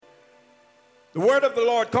The word of the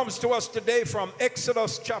Lord comes to us today from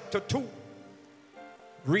Exodus chapter 2,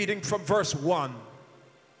 reading from verse 1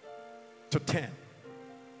 to 10.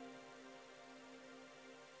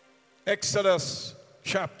 Exodus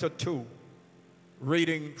chapter 2,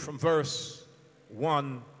 reading from verse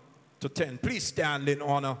 1 to 10. Please stand in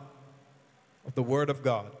honor of the word of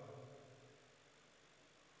God.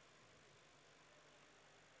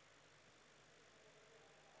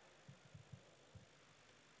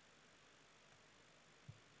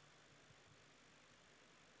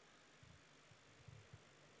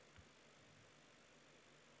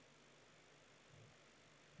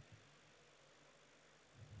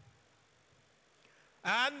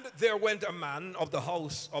 And there went a man of the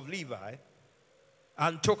house of Levi,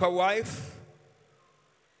 and took to wife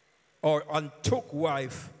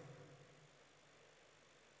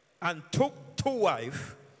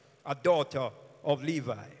a daughter of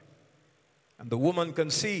Levi. And the woman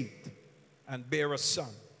conceived and bare a son.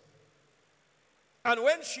 And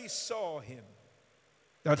when she saw him,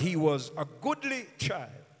 that he was a goodly child,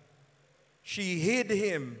 she hid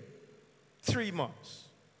him 3 months.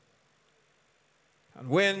 And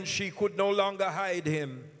when she could no longer hide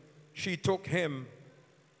him, she took him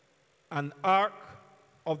an ark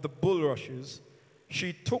of the bulrushes.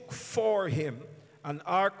 She took for him an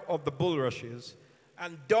ark of the bulrushes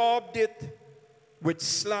and daubed it with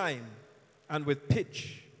slime and with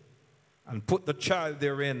pitch and put the child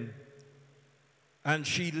therein. And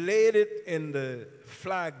she laid it in the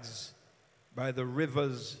flags by the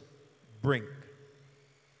river's brink.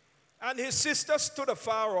 And his sister stood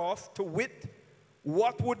afar off to wit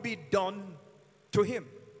what would be done to him.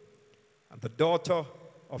 And the daughter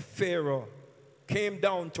of Pharaoh came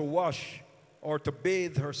down to wash or to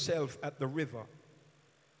bathe herself at the river.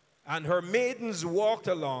 And her maidens walked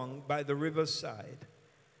along by the river's side.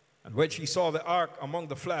 And when she saw the ark among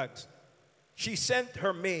the flags, she sent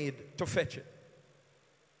her maid to fetch it.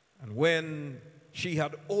 And when she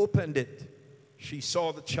had opened it, she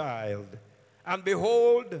saw the child. And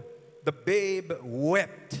behold, the babe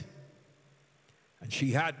wept. And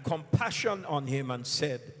she had compassion on him and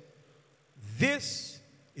said, "This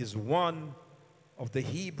is one of the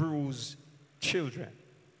Hebrews' children."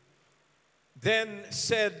 Then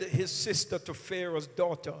said his sister to Pharaoh's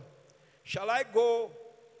daughter, "Shall I go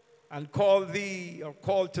and call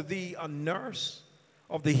to thee a nurse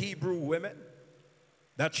of the Hebrew women,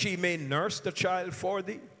 that she may nurse the child for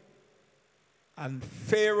thee?" And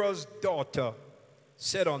Pharaoh's daughter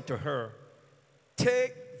said unto her,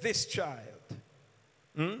 "Take this child.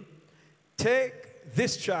 Take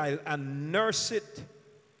this child and nurse it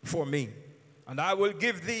for me, and I will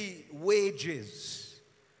give thee wages."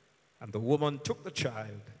 And the woman took the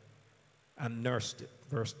child and nursed it.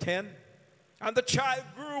 Verse 10, and the child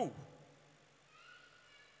grew,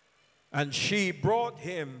 and she brought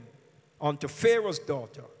him unto Pharaoh's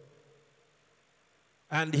daughter,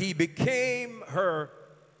 and he became her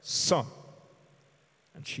son.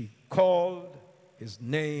 And she called his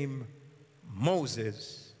name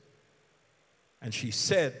Moses. And she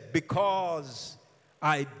said, "Because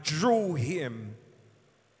I drew him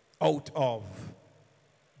out of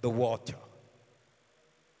the water."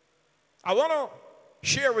 I want to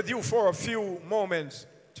share with you for a few moments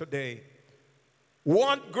today.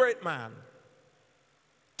 One great man,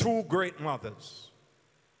 two great mothers.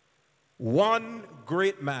 One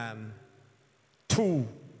great man, two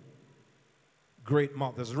great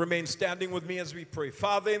mothers. Remain standing with me as we pray.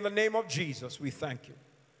 Father, in the name of Jesus, we thank you.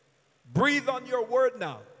 Breathe on your word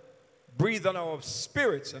now. Breathe on our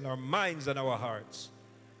spirits and our minds and our hearts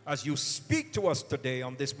as you speak to us today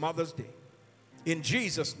on this Mother's Day. In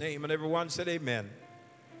Jesus' name, and everyone said amen.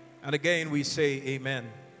 And again we say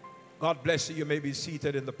amen. God bless you. You may be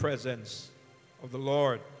seated in the presence of the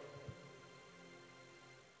Lord.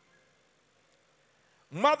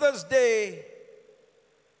 Mother's Day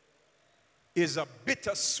is a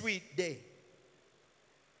bittersweet day.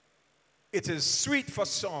 It is sweet for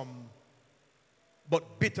some,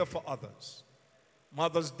 but bitter for others.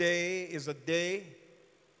 Mother's Day is a day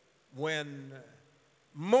when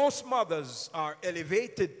most mothers are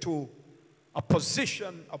elevated to a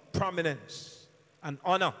position of prominence and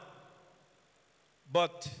honor.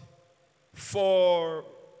 But for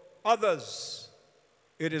others,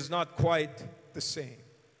 it is not quite the same.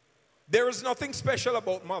 There is nothing special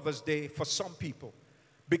about Mother's Day for some people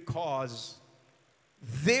because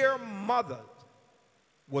their mother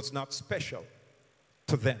was not special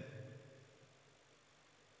to them.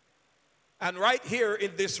 And right here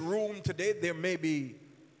in this room today, there may be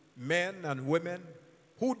men and women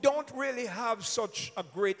who don't really have such a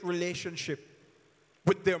great relationship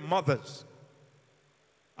with their mothers.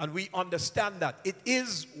 And we understand that. It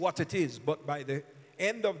is what it is. But by the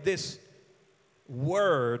end of this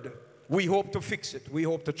word, we hope to fix it. We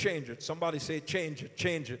hope to change it. Somebody say, change it,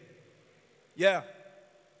 change it. Yeah.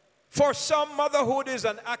 For some, motherhood is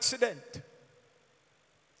an accident.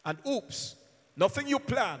 And oops, nothing you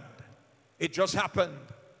planned. It just happened.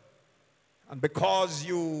 And because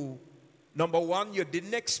you, number one, you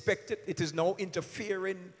didn't expect it, it is now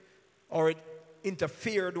interfering, or it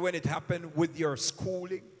interfered when it happened with your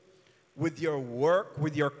schooling, with your work,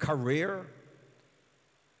 with your career.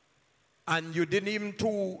 And you didn't even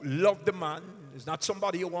to love the man. It's not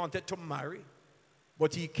somebody you wanted to marry.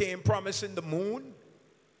 But he came promising the moon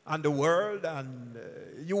and the world, and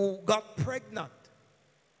you got pregnant.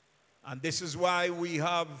 And this is why we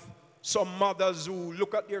have some mothers who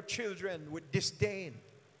look at their children with disdain.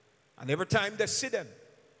 And every time they see them,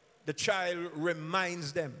 the child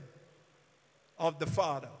reminds them of the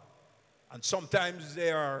father. And sometimes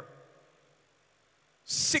they are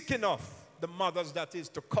sick enough, the mothers that is,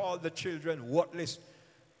 to call the children worthless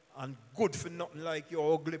and good for nothing, like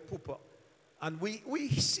your ugly pooper. And we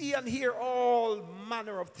see and hear all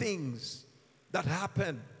manner of things that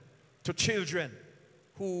happen to children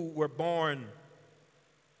who were born,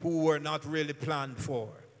 who were not really planned for.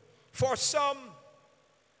 For some,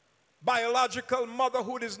 biological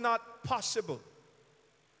motherhood is not possible.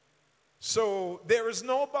 So there is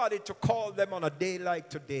nobody to call them on a day like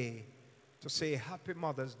today to say, Happy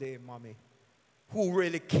Mother's Day, Mommy, who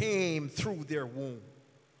really came through their womb.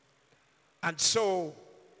 And so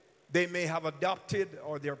they may have adopted,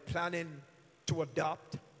 or they're planning to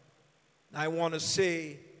adopt. I want to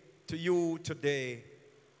say to you today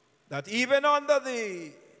that even under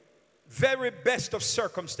the very best of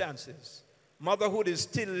circumstances, motherhood is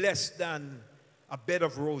still less than a bed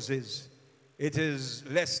of roses. It is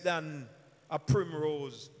less than a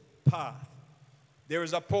primrose path. There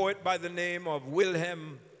is a poet by the name of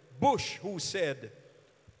Wilhelm Busch who said,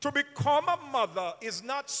 to become a mother is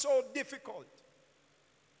not so difficult.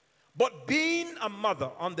 But being a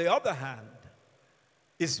mother, on the other hand,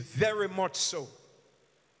 is very much so.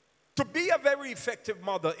 To be a very effective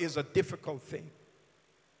mother is a difficult thing.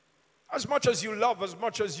 As much as you love, as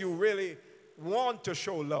much as you really want to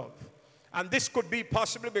show love. And this could be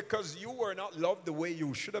possibly because you were not loved the way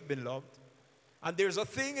you should have been loved. And there's a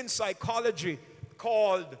thing in psychology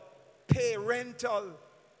called parental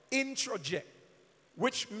introject,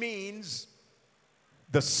 which means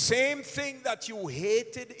the same thing that you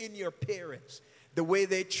hated in your parents, the way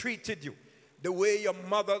they treated you, the way your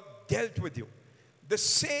mother dealt with you, the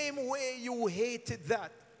same way you hated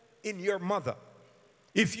that in your mother.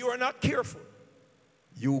 If you are not careful,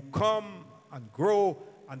 you come and grow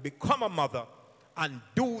and become a mother and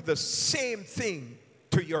do the same thing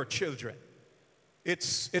to your children.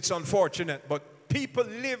 It's unfortunate, but people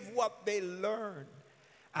live what they learn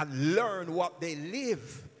and learn what they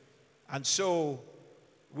live. And so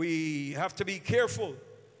we have to be careful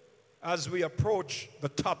as we approach the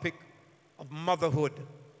topic of motherhood.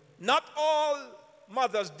 Not all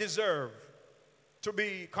mothers deserve to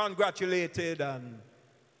be congratulated and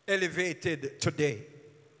elevated today.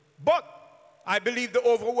 But I believe the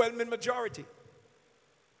overwhelming majority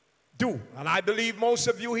do. And I believe most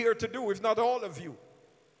of you here to do, if not all of you,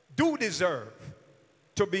 do deserve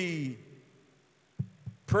to be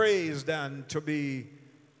praised and to be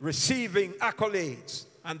receiving accolades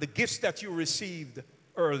and the gifts that you received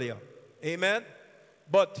earlier. Amen?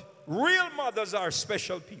 But real mothers are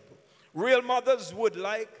special people. Real mothers would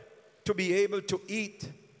like to be able to eat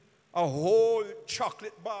a whole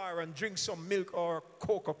chocolate bar and drink some milk or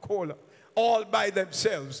Coca-Cola all by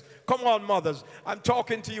themselves. Come on, mothers, I'm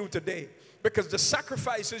talking to you today, because the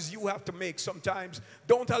sacrifices you have to make sometimes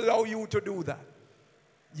don't allow you to do that.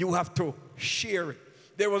 You have to share it.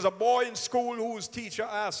 There was a boy in school whose teacher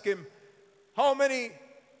asked him, how many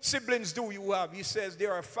siblings do you have? He says,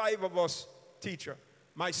 there are 5 of us, teacher.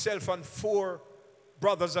 Myself and 4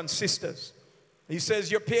 brothers and sisters. He says,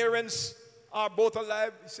 your parents are both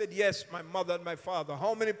alive? He said, yes, my mother and my father.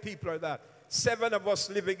 How many people are that? 7 of us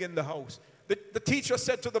living in the house. The teacher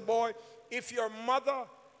said to the boy, if your mother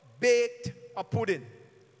baked a pudding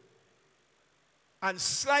and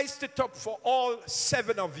sliced it up for all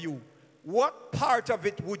 7 of you, what part of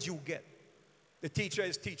it would you get? The teacher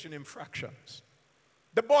is teaching him fractions.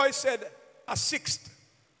 The boy said, a 1/6.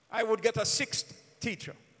 I would get a 1/6,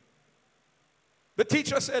 teacher. The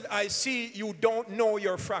teacher said, I see you don't know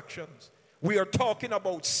your fractions. We are talking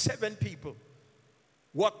about 7 people.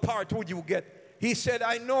 What part would you get? He said,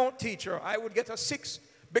 I know, teacher, I would get a 6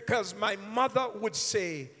 because my mother would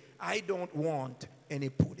say, I don't want any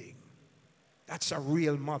pudding. That's a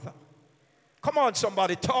real mother. Come on,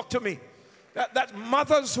 somebody, talk to me. That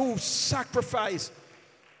mothers who sacrifice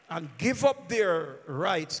and give up their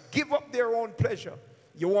rights, give up their own pleasure.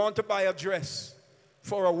 You want to buy a dress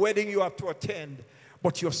for a wedding you have to attend,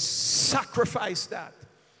 but you sacrifice that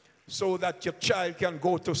so that your child can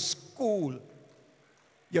go to school.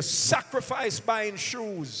 You sacrifice buying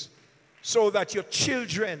shoes so that your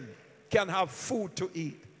children can have food to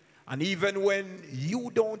eat. And even when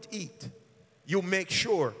you don't eat, you make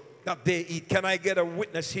sure that they eat. Can I get a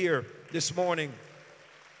witness here this morning?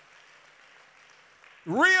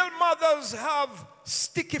 Real mothers have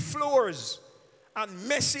sticky floors and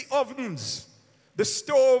messy ovens. The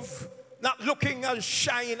stove not looking as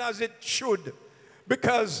shiny as it should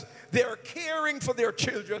because they're caring for their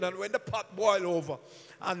children. And when the pot boils over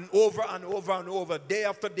and over and over and over, day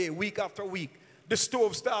after day, week after week, the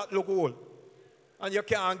stove starts look old. And you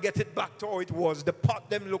can't get it back to how it was. The pot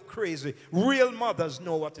them look crazy. Real mothers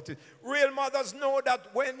know what it is. Real mothers know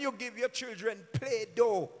that when you give your children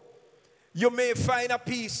Play-Doh, you may find a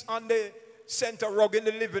piece on the center rug in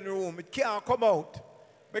the living room. It can't come out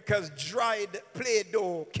because dried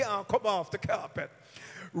Play-Doh can't come off the carpet.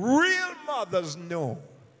 Real mothers know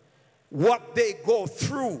what they go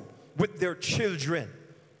through with their children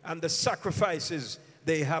and the sacrifices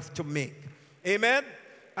they have to make. Amen?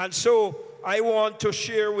 And so I want to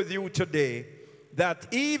share with you today that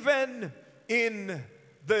even in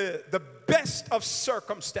the best of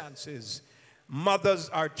circumstances, mothers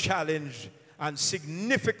are challenged and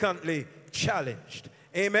significantly challenged.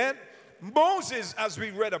 Amen? Moses, as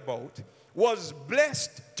we read about, was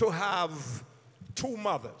blessed to have two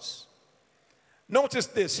mothers. Notice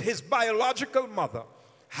this, his biological mother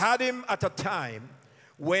had him at a time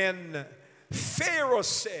when Pharaoh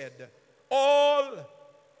said, all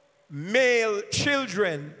male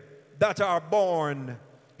children that are born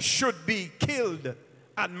should be killed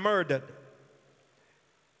and murdered.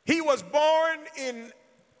 He was born in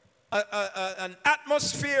an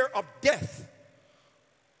atmosphere of death.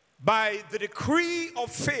 By the decree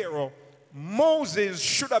of Pharaoh, Moses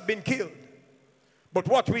should have been killed. But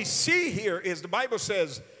what we see here is the Bible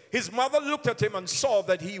says his mother looked at him and saw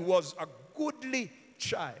that he was a goodly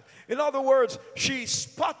child. In other words, she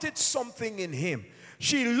spotted something in him.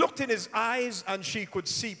 She looked in his eyes and she could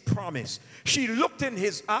see promise. She looked in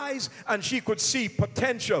his eyes and she could see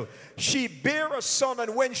potential. She bare a son,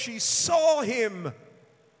 and when she saw him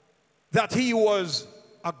that he was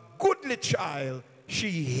a goodly child, she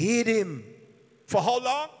hid him. For how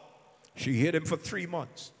long? She hid him for 3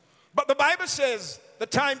 months. But the Bible says the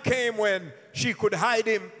time came when she could hide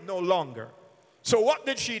him no longer. So what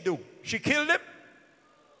did she do? She killed him?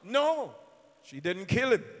 No, she didn't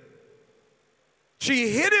kill him. She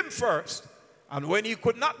hid him first, and when he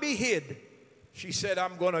could not be hid, she said,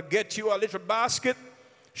 I'm going to get you a little basket.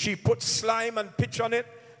 She put slime and pitch on it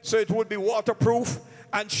so it would be waterproof,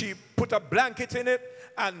 and she put a blanket in it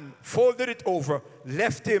and folded it over,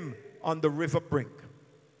 left him on the river brink.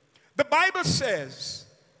 The Bible says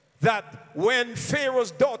that when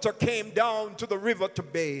Pharaoh's daughter came down to the river to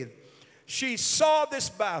bathe, she saw this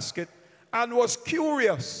basket and was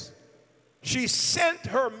curious. She sent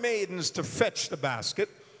her maidens to fetch the basket,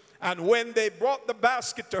 and when they brought the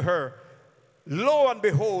basket to her, lo and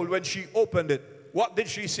behold, when she opened it, what did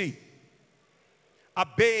she see? A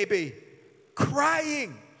baby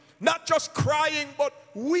crying. Not just crying, but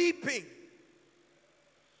weeping.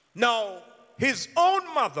 Now, his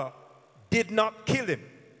own mother did not kill him.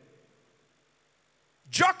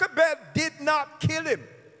 Jochebed did not kill him.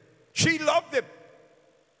 She loved him.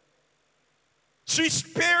 She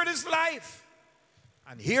spared his life.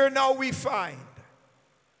 And here now we find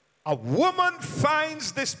a woman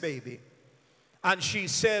finds this baby, and she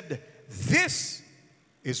said, this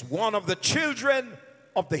is one of the children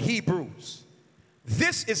of the Hebrews.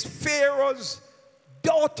 This is Pharaoh's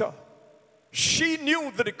daughter. She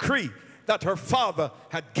knew the decree that her father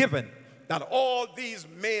had given, that all these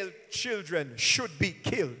male children should be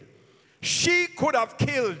killed. She could have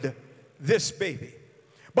killed this baby.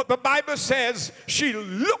 But the Bible says she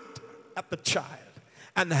looked at the child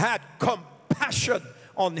and had compassion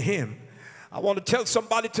on him. I want to tell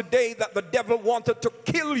somebody today that the devil wanted to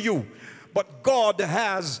kill you, but God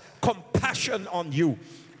has compassion on you.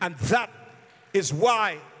 And that is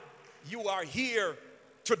why you are here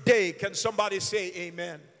today. Can somebody say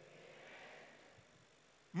amen?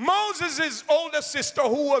 Moses' older sister,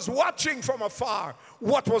 who was watching from afar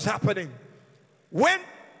what was happening, went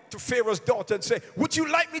to Pharaoh's daughter and said, would you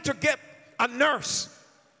like me to get a nurse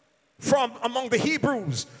from among the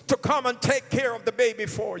Hebrews to come and take care of the baby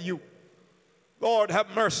for you? Lord, have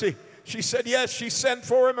mercy. She said yes. She sent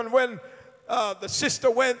for him, and when the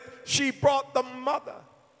sister went, she brought the mother.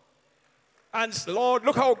 And Lord,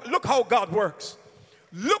 look how God works.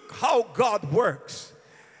 Look how God works.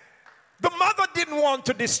 The mother didn't want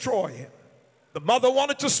to destroy him. The mother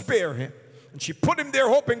wanted to spare him. And she put him there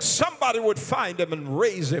hoping somebody would find him and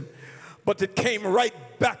raise him. But it came right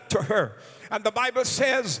back to her. And the Bible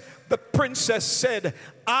says the princess said,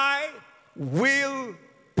 I will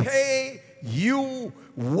pay you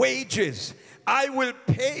wages. I will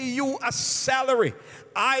pay you a salary.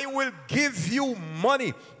 I will give you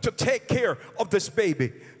money to take care of this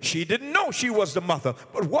baby. She didn't know she was the mother.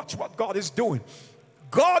 But watch what God is doing.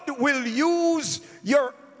 God will use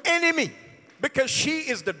your enemy, because she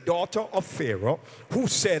is the daughter of Pharaoh, who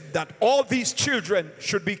said that all these children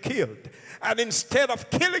should be killed. And instead of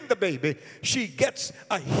killing the baby, she gets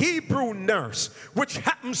a Hebrew nurse, which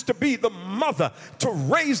happens to be the mother, to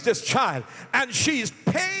raise this child. And she's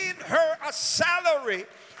paying her a salary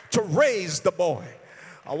to raise the boy.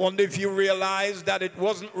 I wonder if you realize that it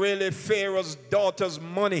wasn't really Pharaoh's daughter's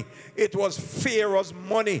money. It was Pharaoh's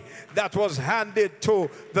money that was handed to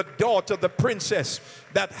the daughter, the princess,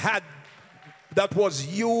 that was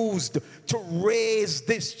used to raise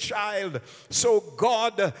this child. So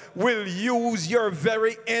God will use your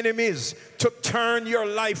very enemies to turn your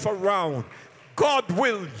life around. God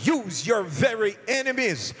will use your very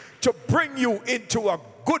enemies to bring you into a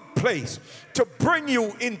good place, to bring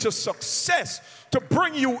you into success, to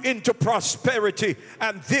bring you into prosperity.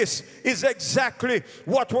 And this is exactly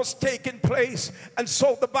what was taking place. And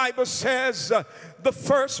so the Bible says the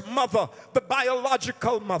first mother, the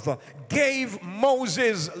biological mother, gave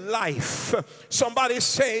Moses life. Somebody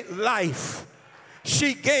say life.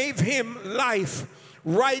 She gave him life.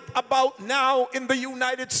 Right about now in the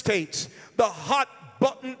United States, the hot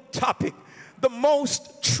button topic, the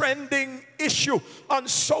most trending issue on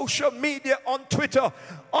social media, on Twitter,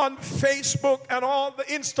 on Facebook, and all the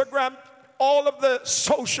Instagram, all of the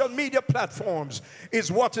social media platforms,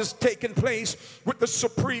 is what is taking place with the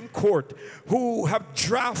Supreme Court, who have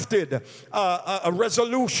drafted a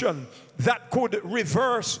resolution that could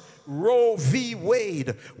reverse Roe v.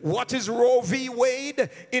 Wade. What is Roe v.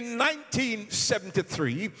 Wade? In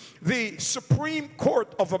 1973, the Supreme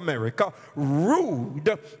Court of America ruled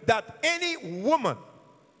that any woman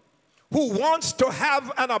who wants to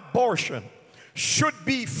have an abortion should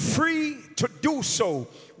be free to do so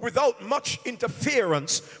without much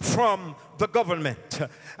interference from the government.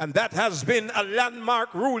 And that has been a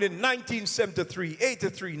landmark rule in 1973,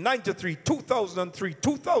 83, 93, 2003,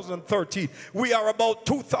 2013. We are about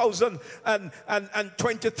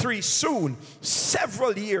 2023 soon.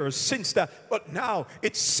 Several years since that. But now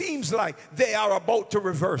it seems like they are about to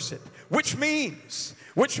reverse it, which means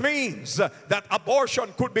that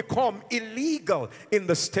abortion could become illegal in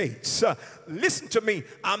the States. Listen to me,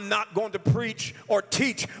 I'm not going to preach or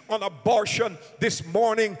teach on abortion this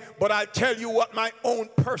morning, but I'll tell you what my own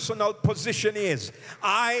personal position is.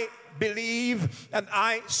 I believe and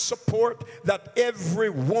I support that every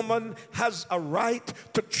woman has a right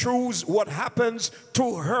to choose what happens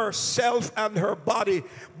to herself and her body,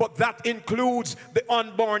 but that includes the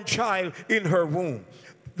unborn child in her womb.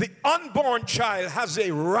 The unborn child has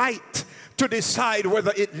a right to decide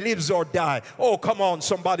whether it lives or dies. Oh, come on,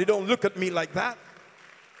 somebody, don't look at me like that.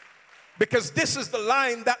 Because this is the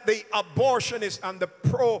line that the abortionists and the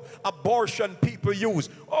pro-abortion people use.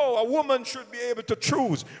 Oh, a woman should be able to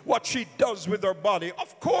choose what she does with her body.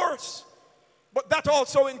 Of course. But that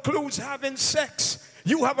also includes having sex.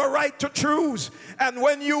 You have a right to choose. And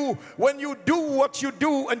when you do what you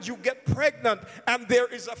do and you get pregnant and there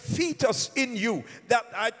is a fetus in you that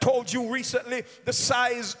I told you recently, the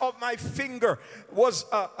size of my finger, was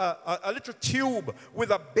a little tube with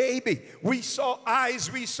a baby. We saw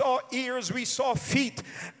eyes, we saw ears, we saw feet.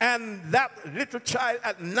 And that little child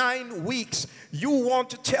at 9 weeks, you want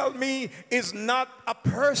to tell me is not a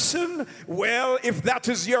person? Well, if that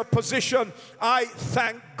is your position, I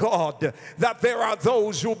thank God that there are those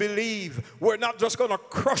who believe we're not just going to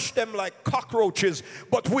crush them like cockroaches,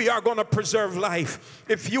 but we are going to preserve life.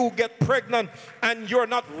 If you get pregnant and you're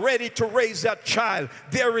not ready to raise that child,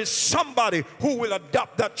 there is somebody who will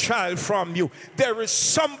adopt that child from you. There is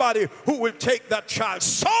somebody who will take that child.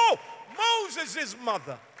 So Moses'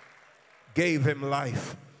 mother gave him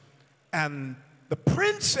life, and the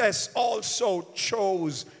princess also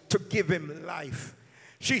chose to give him life.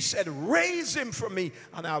 She said, raise him for me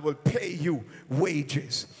and I will pay you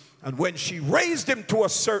wages. And when she raised him to a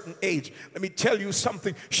certain age, let me tell you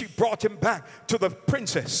something, she brought him back to the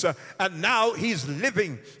princess. And now he's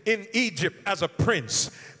living in Egypt as a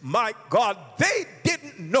prince. My God, they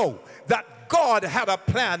didn't know that God had a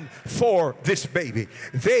plan for this baby.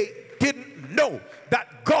 They didn't know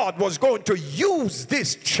that God was going to use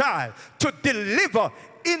this child to deliver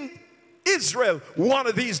in Israel one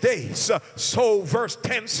of these days. So verse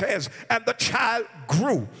 10 says, and the child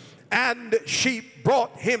grew, and she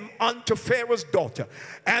brought him unto Pharaoh's daughter,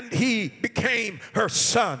 and he became her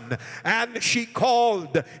son, and she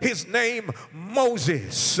called his name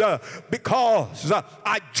Moses, because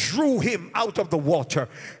I drew him out of the water.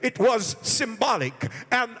 It was symbolic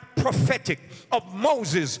and prophetic of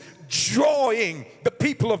Moses drawing the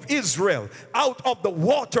people of Israel out of the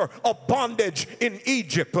water of bondage in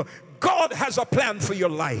Egypt. God has a plan for your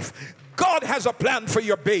life. God has a plan for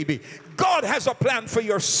your baby. God has a plan for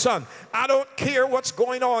your son. I don't care what's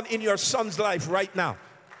going on in your son's life right now.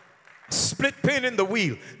 Split pin in the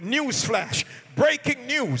wheel. News flash. Breaking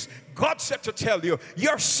news. God said to tell you,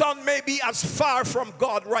 your son may be as far from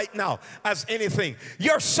God right now as anything.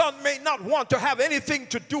 Your son may not want to have anything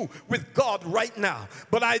to do with God right now.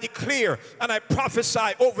 But I declare and I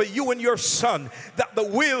prophesy over you and your son that the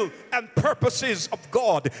will and purposes of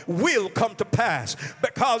God will come to pass.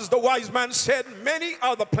 Because the wise man said, many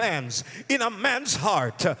are the plans in a man's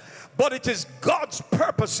heart, but it is God's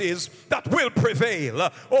purposes that will prevail.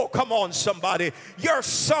 Oh, come on, somebody. Your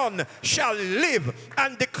son shall live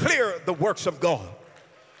and declare the works of God.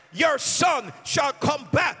 Your son shall come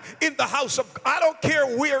back in the house of God. I don't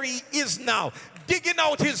care where he is now, digging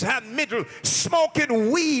out his hand middle,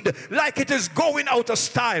 smoking weed like it is going out of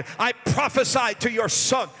style. I prophesy to your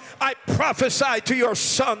son. I prophesy to your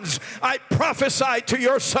sons. I prophesy to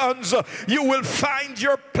your sons. You will find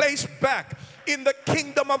your place back in the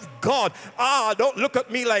kingdom of God. Don't look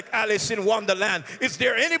at me like Alice in Wonderland. Is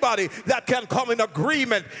there anybody that can come in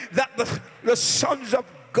agreement that the sons of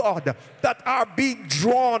God that are being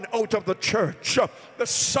drawn out of the church, the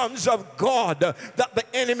sons of God that the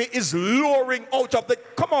enemy is luring out of the,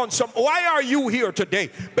 come on, why are you here today?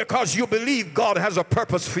 Because you believe God has a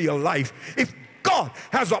purpose for your life. If God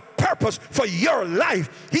has a purpose for your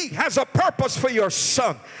life, he has a purpose for your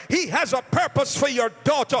son, he has a purpose for your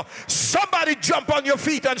daughter. Somebody jump on your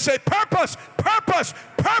feet and say, purpose, purpose,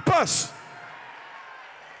 purpose.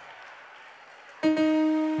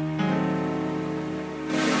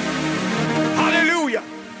 Hallelujah.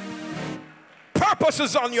 Purpose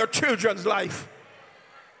is on your children's life.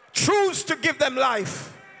 Choose to give them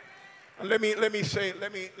life. And let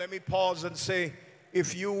me pause and say,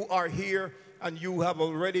 if you are here and you have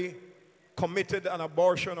already committed an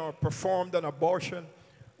abortion or performed an abortion,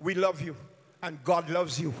 we love you and God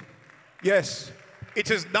loves you. Yes,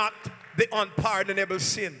 it is not the unpardonable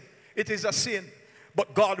sin. It is a sin,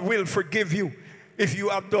 but God will forgive you if you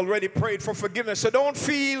have already prayed for forgiveness. So don't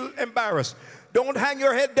feel embarrassed. Don't hang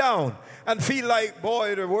your head down and feel like,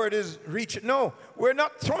 boy, the word is reaching. No, we're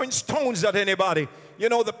not throwing stones at anybody. You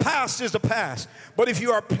know, the past is the past. But if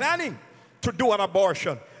you are planning to do an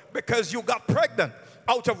abortion because you got pregnant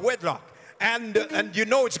out of wedlock, and you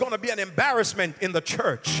know it's going to be an embarrassment in the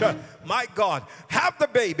church, my God, have the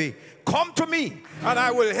baby. Come to me and I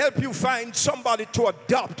will help you find somebody to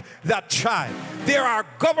adopt that child. There are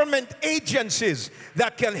government agencies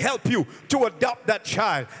that can help you to adopt that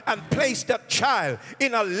child and place that child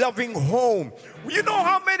in a loving home. You know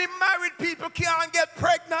how many married people can't get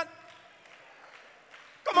pregnant?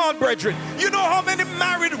 Come on, brethren. You know how many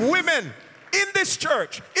married women in this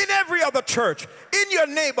church, in every other church, in your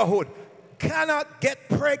neighborhood, cannot get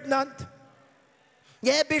pregnant?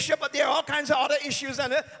 Yeah, Bishop, but there are all kinds of other issues.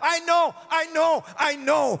 And I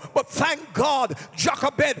know. But thank God,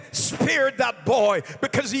 Jochebed spared that boy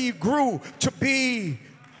because he grew to be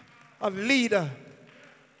a leader.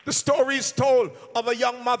 The story is told of a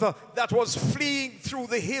young mother that was fleeing through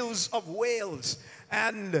the hills of Wales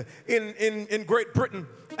and in Great Britain,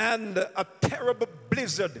 and a terrible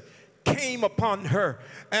blizzard came upon her,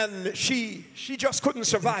 and she just couldn't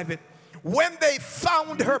survive it. When they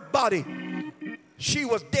found her body, she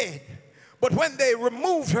was dead. But when they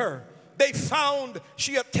removed her, they found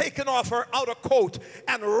she had taken off her outer coat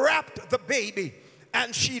and wrapped the baby,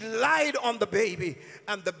 and she lied on the baby,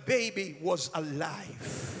 and the baby was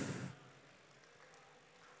alive.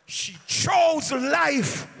 She chose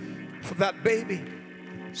life for that baby.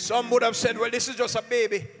 Some would have said, well, this is just a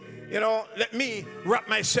baby. You know, let me wrap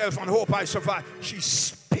myself and hope I survive. She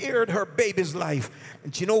spared her baby's life.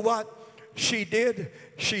 And you know what she did?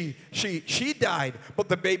 She died, but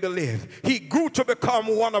the baby lived. He grew to become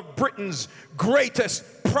one of Britain's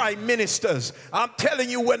greatest prime ministers. I'm telling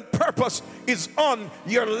you, when purpose is on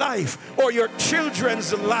your life or your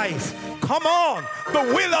children's life, come on,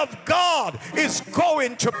 the will of God is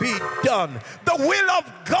going to be done. The will of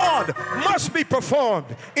God must be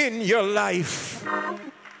performed in your life.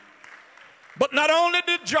 But not only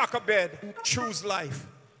did Jochebed choose life,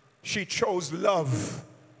 she chose love.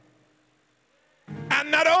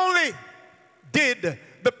 And not only did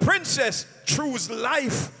the princess choose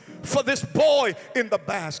life for this boy in the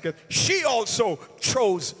basket, she also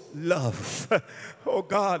chose love. Oh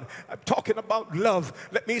God, I'm talking about love.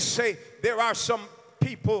 Let me say, there are some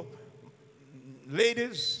people,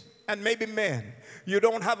 ladies and maybe men, you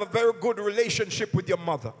don't have a very good relationship with your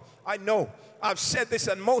mother. I know. I've said this,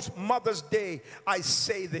 and most Mother's Day I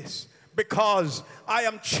say this because I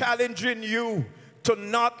am challenging you to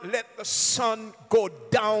not let the sun go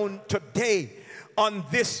down today on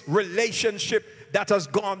this relationship that has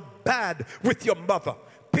gone bad with your mother.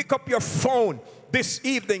 Pick up your phone this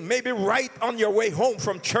evening, maybe right on your way home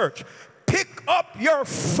from church. Pick up your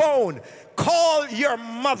phone, call your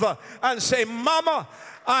mother and say, Mama,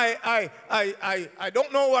 I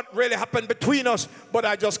don't know what really happened between us, but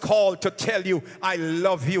I just called to tell you I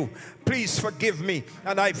love you. Please forgive me,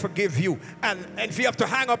 and I forgive you. And if you have to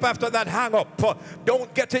hang up after that, hang up.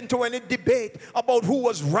 Don't get into any debate about who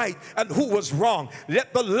was right and who was wrong.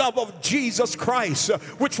 Let the love of Jesus Christ,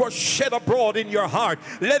 which was shed abroad in your heart,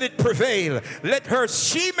 let it prevail. Let her,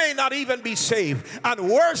 she may not even be saved. And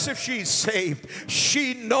worse, if she's saved,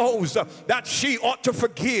 she knows that she ought to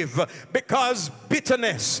forgive, because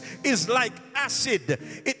bitterness is like acid.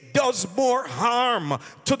 It does more harm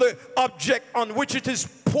to the object on which it is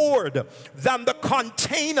poured than the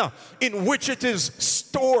container in which it is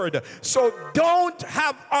stored. So don't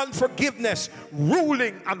have unforgiveness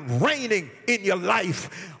ruling and reigning in your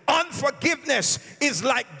life. Unforgiveness is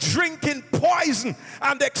like drinking poison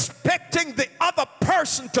and expecting the other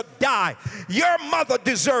person to die. Your mother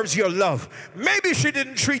deserves your love. Maybe she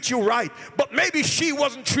didn't treat you right, but maybe she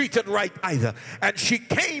wasn't treated right either. And she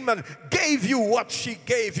came and gave you what she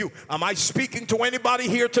gave you. Am I speaking to anybody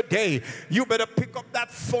here today? You better pick up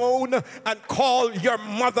that phone and call your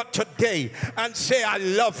mother today and say, I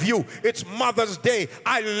love you. It's Mother's Day.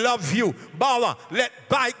 I love you. Bala, let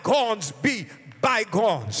bygones be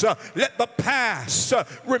bygones. Let the past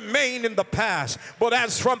remain in the past. But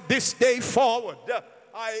as from this day forward,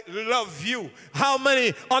 I love you. How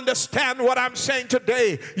many understand what I'm saying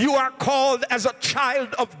today? You are called as a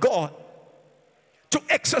child of God to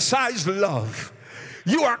exercise love.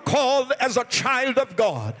 You are called as a child of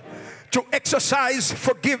God to exercise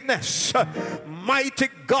forgiveness. Mighty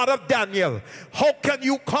God of Daniel, how can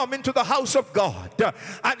you come into the house of God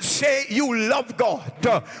and say you love God,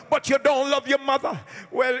 but you don't love your mother?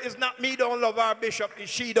 Well, it's not me don't love our bishop,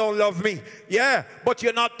 it's she don't love me. Yeah, but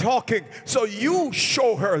you're not talking. So you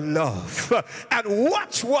show her love and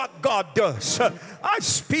watch what God does. I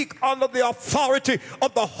speak under the authority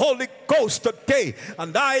of the Holy Ghost today,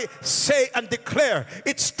 and I say and declare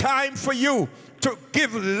it's time for you to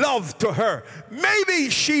give love to her. Maybe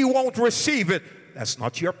she won't receive it. That's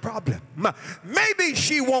not your problem. Maybe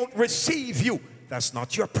she won't receive you. That's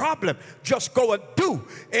not your problem. Just go and do,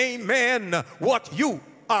 amen, what you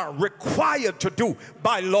are required to do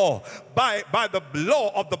by law, by the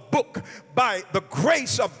law of the book, by the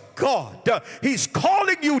grace of God. He's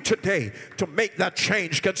calling you today to make that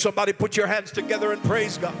change. Can somebody put your hands together and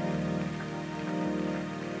praise God?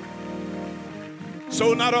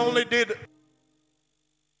 So not only did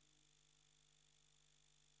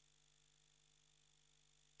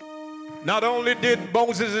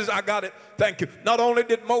Moses' Not only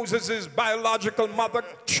did Moses' biological mother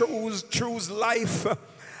choose life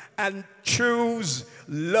and choose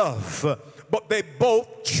love, but they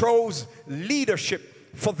both chose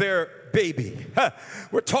leadership for their baby.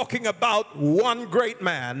 We're talking about one great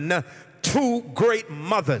man, two great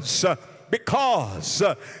mothers. Because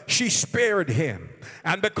she spared him,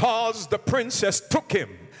 and because the princess took him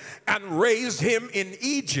and raised him in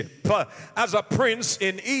Egypt as a prince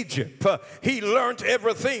in Egypt, he learned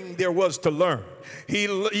everything there was to learn.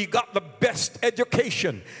 He got the best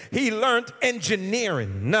education. He learned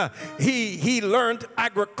engineering. He learned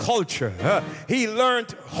agriculture. He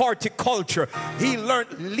learned horticulture. He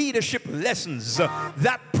learned leadership lessons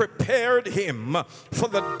that prepared him for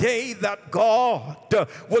the day that God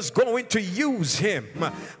was going to use him.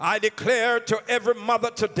 I declare to every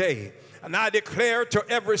mother today, and I declare to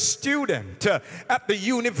every student at the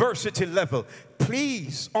university level,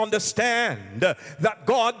 please understand that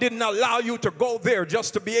God didn't allow you to go there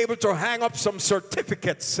just to be able to hang up some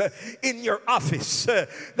certificates in your office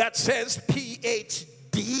that says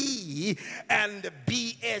PhD and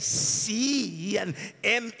BSc and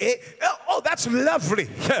MA. Oh, that's lovely.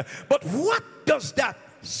 But what does that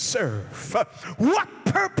serve? What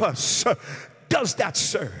purpose does that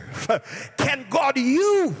serve? Can God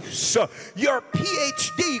use your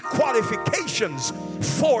PhD qualifications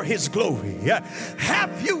for his glory?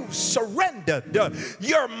 Have you surrendered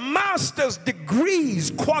your master's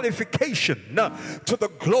degrees qualification to the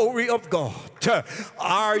glory of God?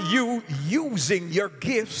 Are you using your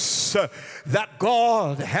gifts that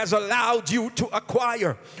God has allowed you to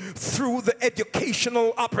acquire through the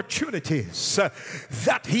educational opportunities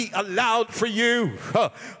that he allowed for you?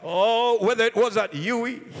 Oh, whether it was at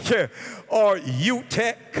UE or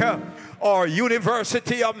UTech or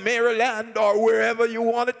University of Maryland or wherever you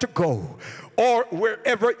wanted to go, or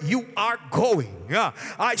wherever you are going,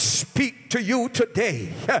 I speak to you today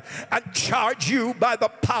and charge you by the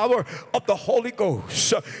power of the Holy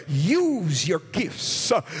Ghost. Use your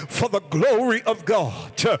gifts for the glory of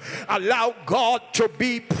God. Allow God to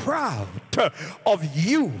be proud of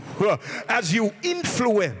you as you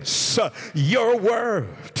influence your word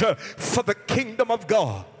for the kingdom of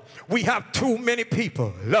God. We have too many people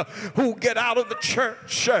who get out of the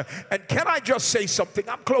church. And can I just say something?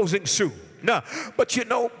 I'm closing soon. No, but you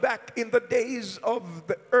know, back in the days of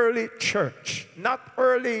the early church, not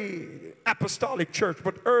early apostolic church,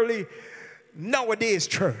 but early nowadays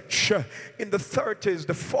church, in the 30s,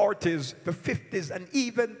 the 40s, the 50s, and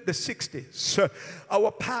even the 60s,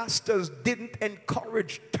 our pastors didn't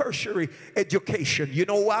encourage tertiary education. You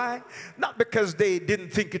know why? Not because they didn't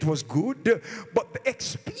think it was good, but the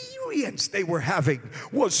experience they were having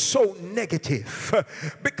was so negative.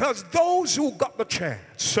 Because those who got the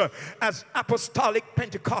chance as apostolic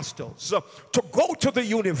Pentecostals to go to the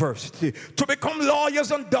university, to become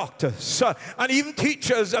lawyers and doctors, and even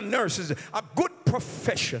teachers and nurses, a good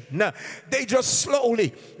profession, they just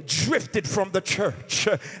slowly drifted from the church,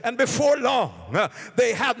 and before long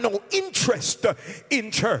they had no interest in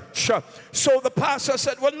church. So the pastor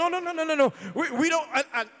said, well, no, we don't.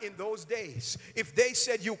 And in those days, if they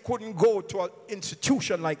said you couldn't go to an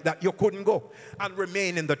institution like that, you couldn't go and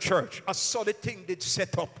remain in the church. A solid thing did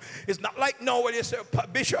set up. It's not like now when you say,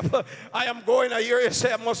 Bishop, I am going, I hear you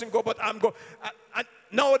say I mustn't go, but I'm going.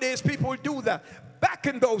 Nowadays people do that. Back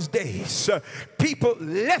in those days, people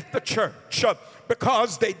left the church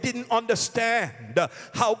because they didn't understand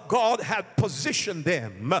how God had positioned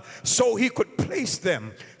them so he could place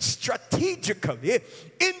them strategically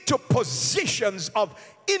into positions of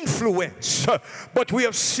influence. But we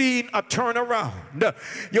have seen a turnaround.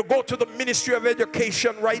 You go to the Ministry of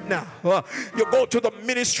Education right now. You go to the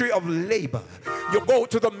Ministry of Labor. You go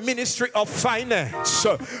to the Ministry of Finance.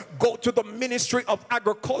 Go to the Ministry of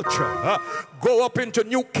Agriculture. Go up into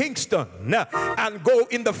New Kingston and go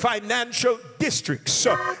in the financial districts.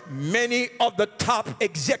 Many of the top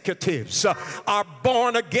executives are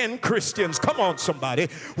born again Christians. Come on, somebody.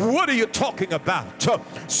 What are you talking about?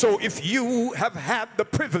 So if you have had the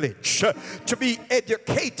privilege to be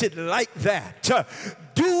educated like that,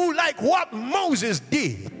 do like what Moses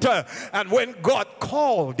did. And when God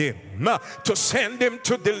called him to send him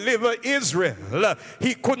to deliver Israel,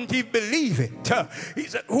 he couldn't even believe it. He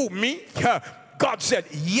said, who, me? God said,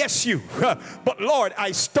 yes, you. But Lord,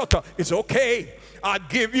 I stutter. It's okay. I'll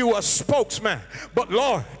give you a spokesman. But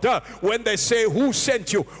Lord, when they say, who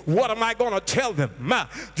sent you? What am I going to tell them?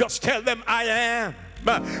 Just tell them I am.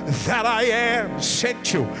 That I am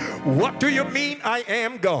sent you. What do you mean I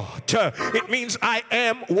am, God? It means I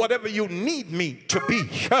am whatever you need me to be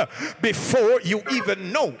before you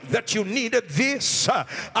even know that you needed this.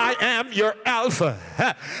 I am your Alpha.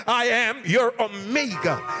 I am your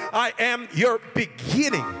Omega. I am your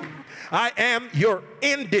beginning. I am your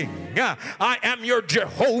ending. I am your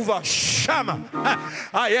Jehovah Shammah.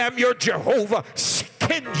 I am your Jehovah Skenu.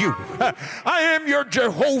 I am your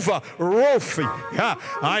Jehovah Rophi.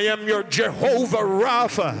 I am your Jehovah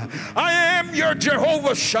Rapha. I am your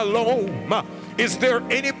Jehovah Shalom. Is there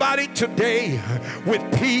anybody today with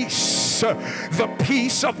peace? The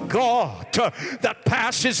peace of God that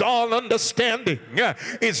passes all understanding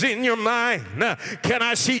is in your mind. Can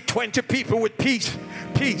I see 20 people with peace?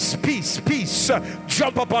 Peace, peace, peace.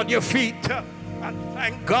 Jump up on your feet and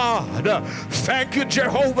thank God. Thank you,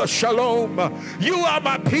 Jehovah Shalom. You are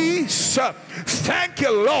my peace. Thank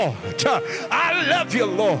you, Lord. I love you,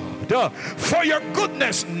 Lord. For your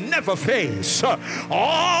goodness never fails.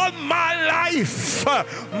 All my life,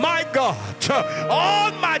 my God,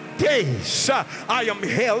 all my days, I am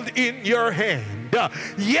held in your hand.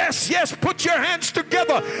 Yes, yes, put your hands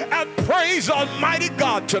together and praise Almighty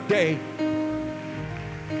God today.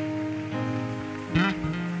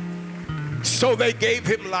 So they gave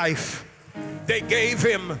him life, they gave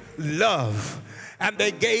him love, and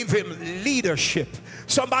they gave him leadership.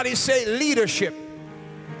 Somebody say leadership.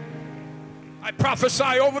 I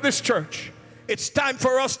prophesy over this church. It's time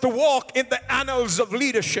for us to walk in the annals of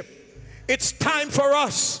leadership. It's time for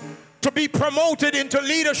us to be promoted into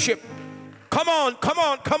leadership. Come on, come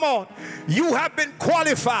on, come on. You have been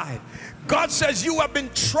qualified. God says you have been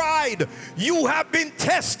tried. You have been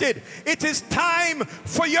tested. It is time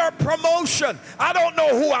for your promotion. I don't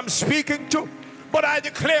know who I'm speaking to, but I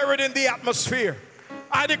declare it in the atmosphere.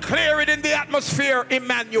 I declare it in the atmosphere,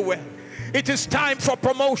 Emmanuel. It is time for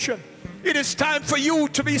promotion. It is time for you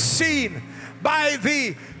to be seen by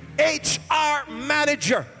the HR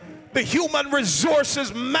manager. The human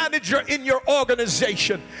resources manager in your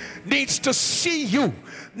organization needs to see you,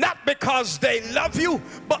 not because they love you,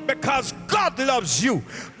 but because God loves you,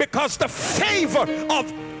 because the favor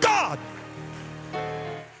of God,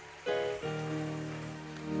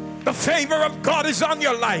 the favor of God is on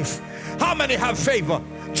your life. How many have favor?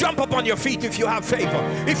 Jump up on your feet if you have favor.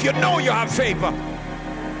 If you know you have favor.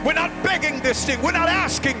 We're not begging this thing. We're not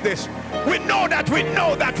asking this. We know that we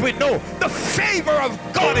know that we know. The favor of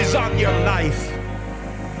God is on your life.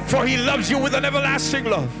 For he loves you with an everlasting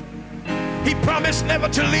love. He promised never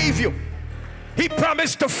to leave you. He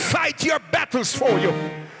promised to fight your battles for you.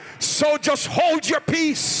 So just hold your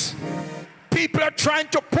peace. People are trying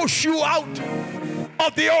to push you out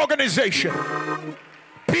of the organization.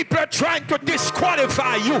 People are trying to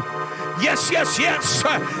disqualify you. Yes, yes, yes.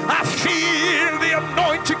 I feel the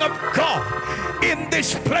anointing of God in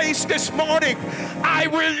this place this morning. I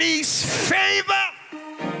release favor.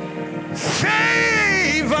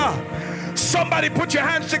 Favor. Somebody put your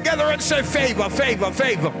hands together and say favor, favor,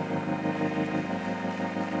 favor.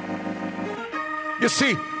 You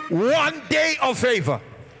see, one day of favor.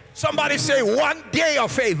 Somebody say 1 day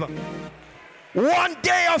of favor. 1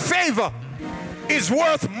 day of favor is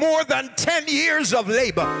worth more than 10 years of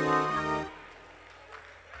labor.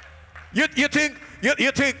 You think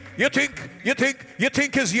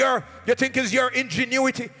is your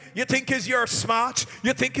ingenuity, you think is your smarts,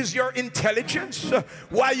 you think is your intelligence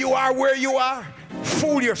why you are where you are?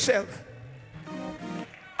 Fool yourself.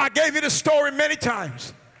 I gave you the story many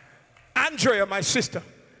times. Andrea, my sister,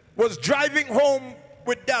 was driving home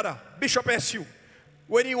with Dada, Bishop S.U.,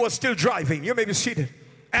 when he was still driving. You may be seated.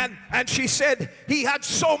 And she said he had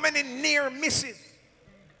so many near misses,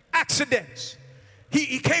 accidents.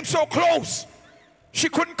 He came so close. She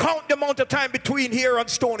couldn't count the amount of time between here and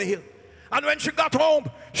Stony Hill. And when she got home,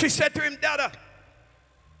 she said to him, Dada.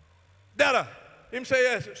 Him say,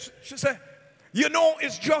 yes. She said, you know,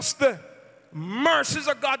 it's just the mercies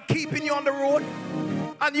of God keeping you on the road.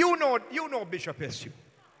 And you know Bishop S.U.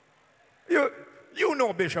 You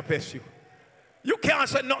know Bishop S.U. You can't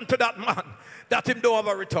say nothing to that man that him don't have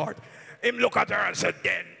a retard. Him look at her and said,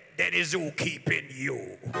 then is who keeping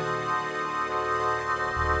you.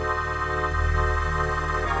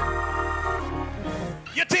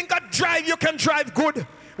 You think you can drive good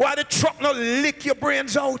while the truck not lick your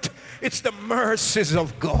brains out? It's the mercies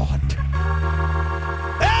of God.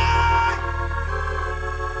 Hey!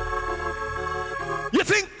 You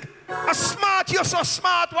think you're so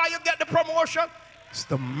smart while you get the promotion? It's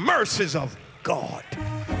the mercies of God.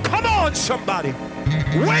 Come on, somebody.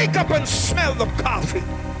 Wake up and smell the coffee.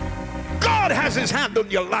 God has his hand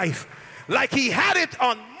on your life like he had it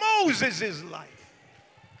on Moses' life.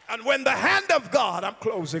 And when the hand of God, I'm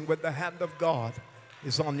closing with the hand of God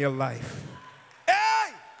is on your life.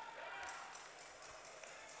 Hey!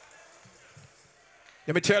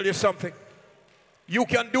 Let me tell you something. You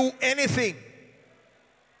can do anything.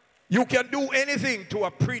 You can do anything to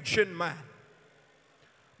a preaching man.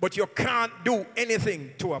 But you can't do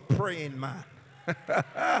anything to a praying man.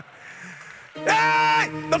 Hey!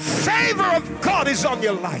 The favor of God is on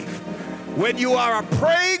your life. When you are a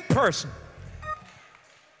praying person.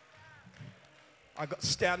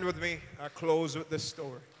 Stand with me. I close with this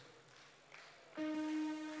story.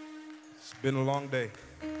 It's been a long day.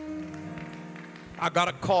 I got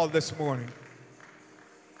a call this morning.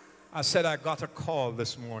 I said I got a call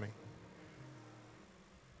this morning.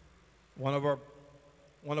 One of our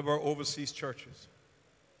overseas churches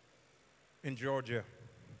in Georgia.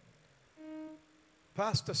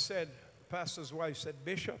 Pastor's wife said,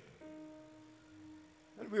 Bishop,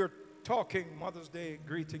 and we were talking Mother's Day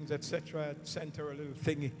greetings, etc. I sent her a little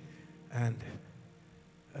thingy, and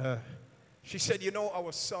she said, you know,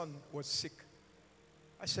 our son was sick.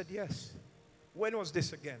 I said, yes. When was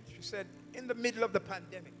this again? She said, in the middle of the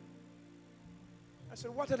pandemic. I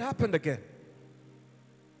said, what had happened again?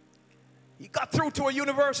 He got through to a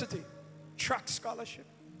university, track scholarship.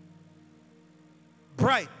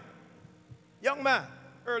 Bright, young man,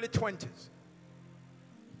 early 20s.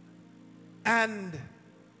 And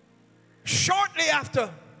shortly after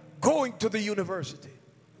going to the university,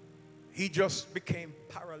 he just became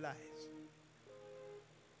paralyzed.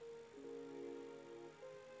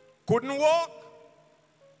 couldn't walk,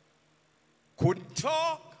 couldn't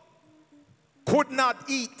talk, could not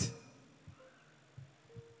eat.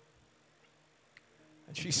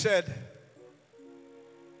 And she said,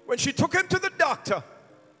 when she took him to the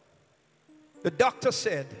doctor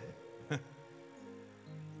said,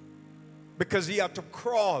 because he had to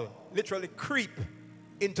crawl, literally creep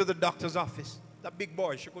into the doctor's office. That big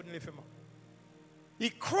boy, she couldn't lift him up.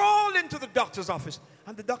 He crawled into the doctor's office,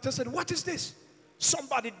 and the doctor said, what is this?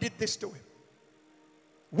 Somebody did this to him.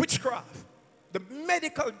 Witchcraft. The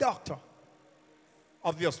medical doctor,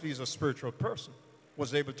 obviously he's a spiritual person,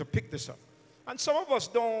 was able to pick this up. And some of us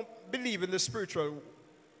don't believe in the spiritual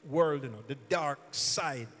world, the dark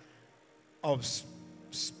side of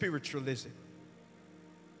spiritualism.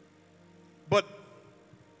 But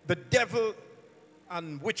the devil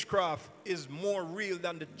and witchcraft is more real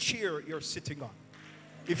than the chair you're sitting on.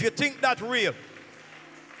 If you think that's real.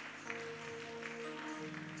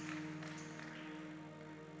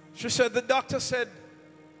 She said, the doctor said,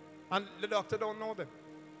 and the doctor don't know them.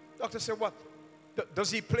 The doctor said, what?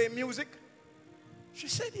 Does he play music? She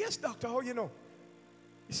said, yes, doctor, how you know?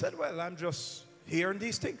 He said, well, I'm just hearing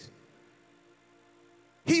these things.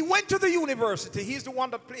 He went to the university. He's the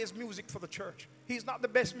one that plays music for the church. He's not the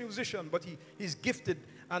best musician, but he's gifted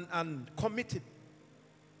and committed.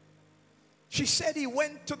 She said he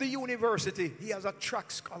went to the university. He has a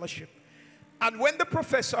track scholarship. And when the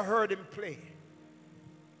professor heard him play,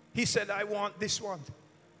 he said, I want this one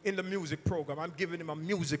in the music program. I'm giving him a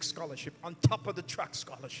music scholarship on top of the track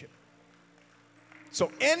scholarship.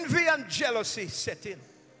 So envy and jealousy set in.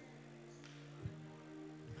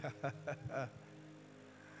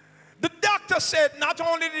 The doctor said not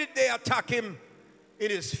only did they attack him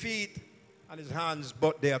in his feet and his hands,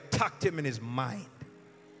 but they attacked him in his mind.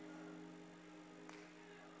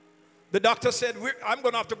 The doctor said, I'm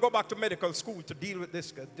going to have to go back to medical school to deal with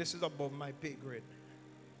this, because this is above my pay grade.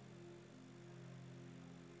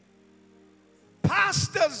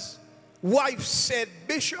 Pastor's wife said,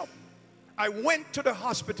 Bishop, I went to the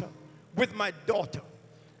hospital with my daughter,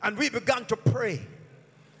 and we began to pray.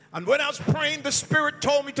 And when I was praying, the Spirit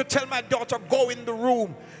told me to tell my daughter, go in the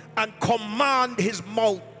room and command his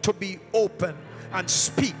mouth to be open and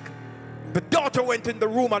speak. The daughter went in the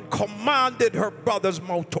room and commanded her brother's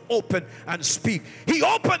mouth to open and speak. He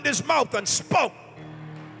opened his mouth and spoke.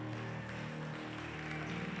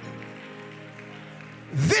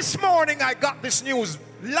 This morning I got this news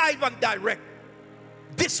live and direct.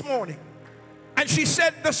 This morning. And she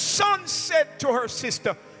said, the son said to her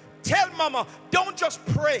sister, tell mama, don't just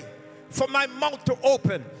pray for my mouth to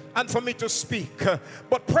open and for me to speak,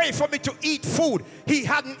 but pray for me to eat food he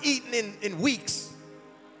hadn't eaten in weeks.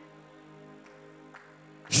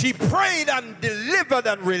 She prayed and delivered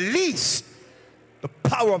and released the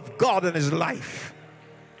power of God in his life.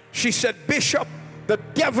 She said, Bishop, the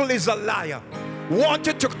devil is a liar.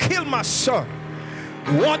 Wanted to kill my son.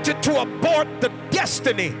 Wanted to abort the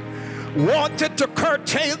destiny. Wanted to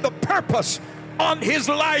curtail the purpose on his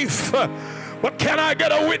life. But can I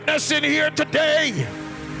get a witness in here today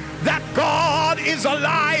that God is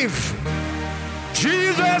alive?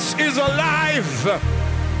 Jesus is alive.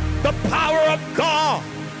 The power of God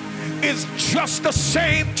is just the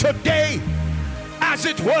same today as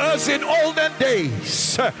it was in olden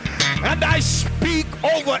days. And I speak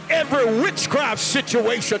over every witchcraft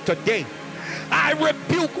situation today. I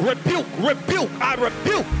rebuke.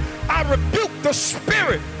 I rebuke the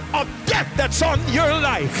spirit of death that's on your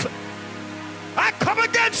life. I come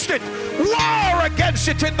against it. War against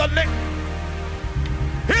it in the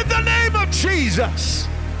name of Jesus.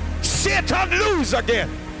 Satan, lose again.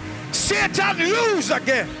 Satan, lose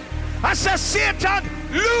again. I said, Satan,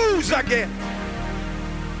 lose again.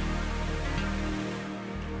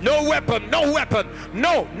 No weapon, no weapon.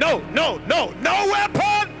 No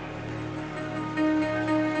weapon.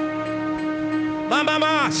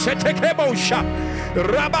 Mama, setekebosha.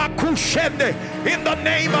 Rabakushende, in the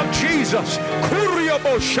name of Jesus.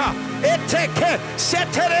 Kuriobosha, eteke,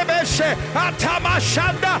 seterebeshe,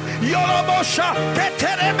 atamashanda, yorobosha,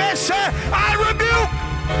 keterebeshe. I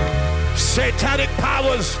rebuke satanic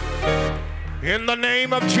powers in the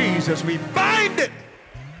name of Jesus. We bind it.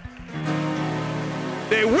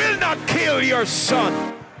 They will not kill your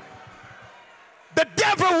son. The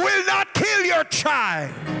devil will not kill your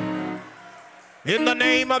child. In the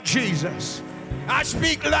name of Jesus. I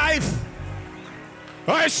speak life.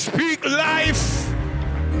 I speak life.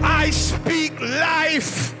 I speak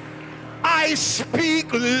life. I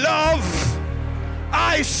speak love.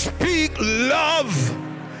 I speak love.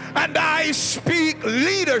 And I speak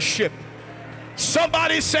leadership.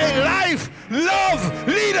 Somebody say life, love,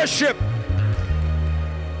 leadership.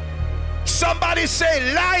 Somebody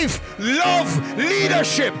say life, love,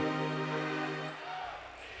 leadership.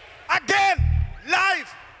 Again,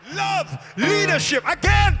 life, love, leadership.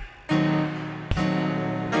 Again.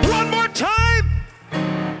 One more time.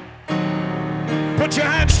 Put your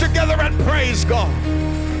hands together and praise God.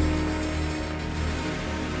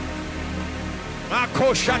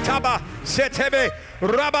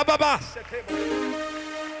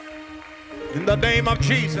 In the name of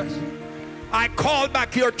Jesus, I call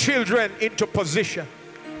back your children into position.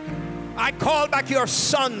 I call back your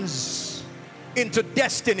sons into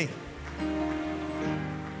destiny.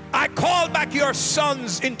 I call back your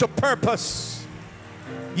sons into purpose.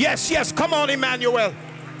 Yes, yes, come on, Emmanuel.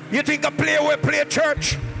 You think a player will play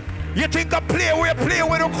church? You think a player will play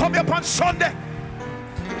when you come up on Sunday?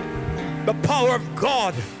 The power of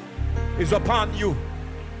God is upon you.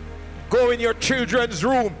 Go in your children's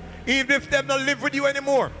room, even if they don't live with you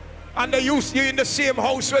anymore, and they used you in the same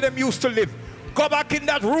house where they used to live. Go back in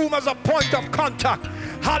that room as a point of contact.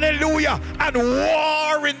 Hallelujah. And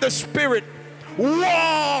war in the spirit.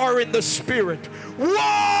 War in the spirit.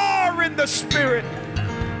 War in the spirit.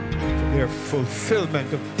 For their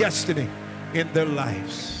fulfillment of destiny in their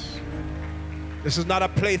lives. This is not a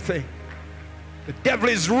plaything. The devil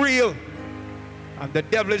is real. And the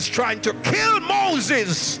devil is trying to kill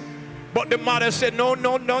Moses. But the mother said, no,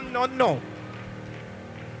 no, no, no, no.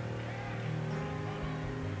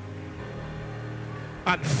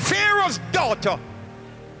 And Pharaoh's daughter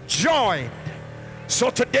joined. So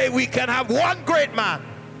today we can have one great man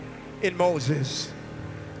in Moses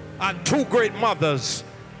and two great mothers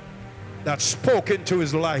that spoke into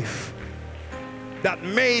his life, that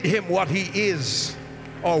made him what he is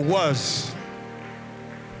or was.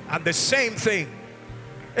 And the same thing,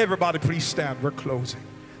 everybody please stand, we're closing.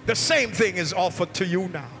 The same thing is offered to you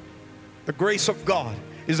now. The grace of God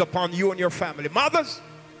is upon you and your family. Mothers,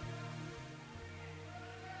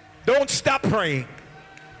 don't stop praying.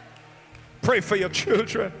 Pray for your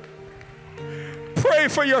children. Pray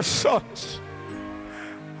for your sons.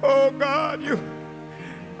 Oh God,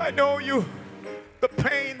 I know the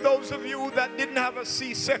pain, those of you that didn't have a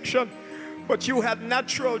C-section, but you had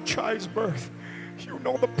natural childbirth. You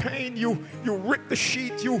know the pain, you ripped the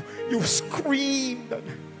sheet, you screamed.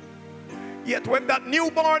 Yet when that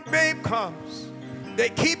newborn babe comes, they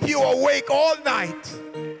keep you awake all night.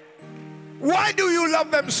 Why do you love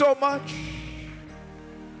them so much?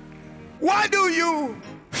 Why do you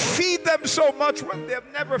feed them so much when they've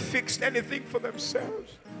never fixed anything for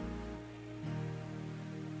themselves?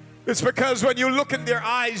 It's because when you look in their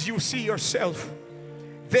eyes, you see yourself.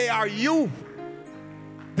 They are you.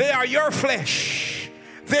 They are your flesh.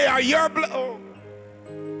 They are your blood. Oh.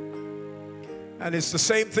 And it's the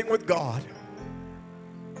same thing with God.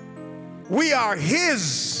 We are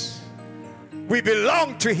His. We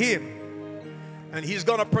belong to Him. And He's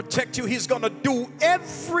going to protect you. He's going to do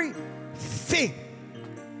everything.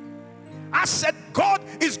 I said God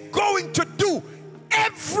is going to do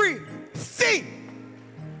everything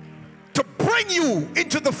to bring you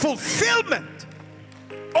into the fulfillment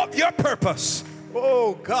of your purpose.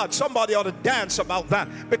 Oh God, somebody ought to dance about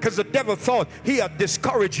that, because the devil thought he had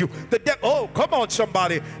discouraged you. Oh, come on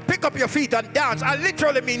somebody, pick up your feet and dance. I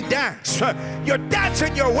literally mean dance. You're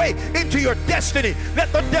dancing your way into your destiny.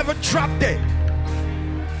 Let the devil drop dead.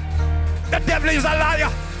 The devil is a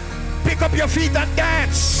liar. Pick up your feet and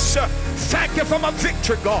dance. Thank you for my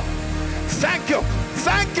victory, God. Thank you.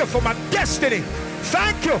 Thank you for my destiny.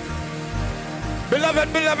 Thank you.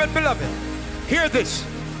 Beloved, beloved, beloved, hear this.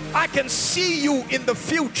 I can see you in the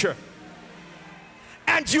future,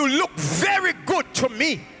 and you look very good to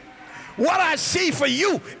me. What I see for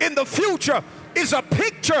you in the future is a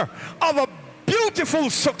picture of a beautiful,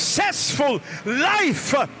 successful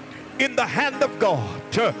life in the hand of God.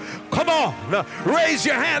 Come on, raise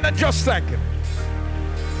your hand and just thank Him.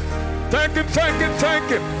 Thank Him, thank Him, thank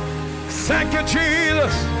Him. Thank you,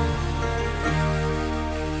 Jesus.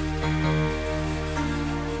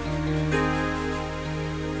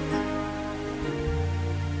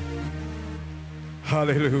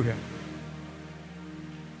 Hallelujah.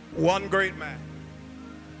 One great man,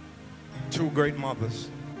 two great mothers.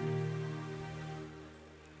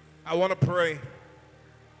 I want to pray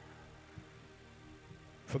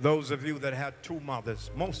for those of you that had two mothers.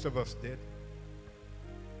 Most of us did.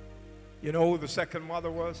 You know who the second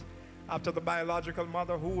mother was? After the biological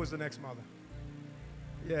mother, who was the next mother?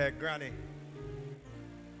 Yeah, granny,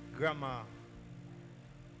 grandma.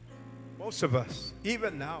 Most of us,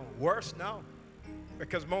 even now, worse now,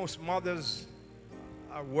 because most mothers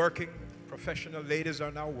are working, professional ladies are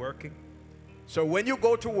now working. So when you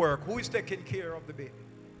go to work, who is taking care of the baby?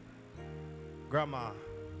 Grandma.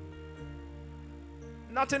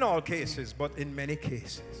 Not in all cases, but in many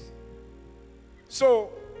cases. So,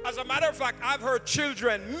 as a matter of fact, I've heard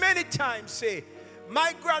children many times say,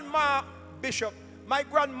 my grandma, Bishop, my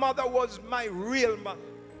grandmother was my real mother.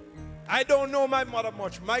 I don't know my mother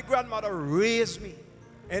much. My grandmother raised me.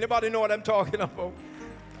 Anybody know what I'm talking about?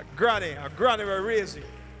 A granny will raise you.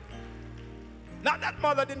 Not that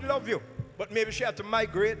mother didn't love you, but maybe she had to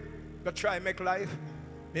migrate to try and make life.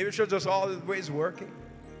 Maybe she was just always working.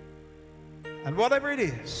 And whatever it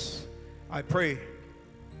is, I pray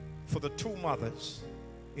for the two mothers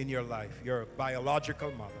in your life, your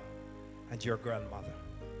biological mother and your grandmother.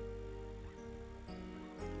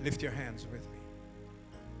 Lift your hands with me.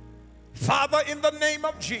 Father, in the name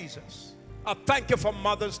of Jesus, I thank you for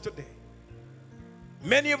mothers today,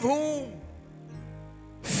 many of whom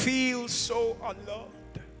feel so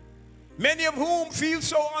unloved, many of whom feel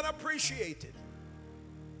so unappreciated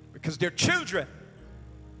because their children,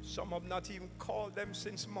 some have not even called them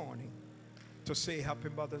since morning to say Happy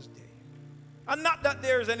Mother's Day. And not that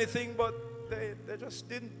there's anything, but they just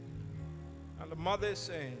didn't. And the mother is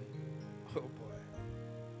saying, oh boy,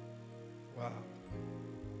 wow.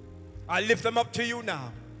 I lift them up to you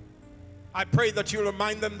now. I pray that you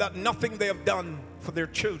remind them that nothing they have done for their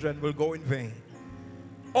children will go in vain.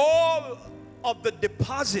 All of the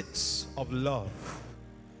deposits of love,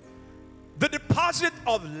 the deposit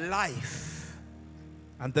of life,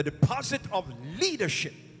 and the deposit of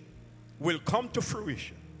leadership will come to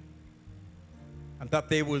fruition, and that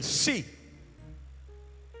they will see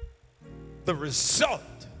the result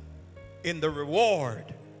in the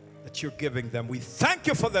reward that you're giving them. We thank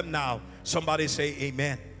you for them now. Somebody say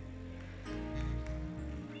amen.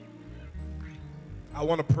 I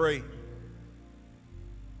want to pray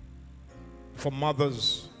for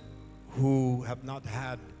mothers who have not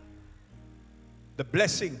had the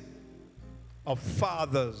blessing of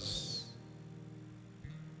fathers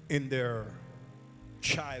in their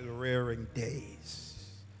child rearing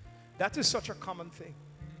days. That is such a common thing.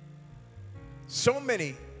 So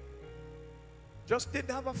many just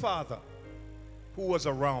didn't have a father who was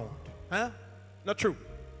around. Huh? Not true.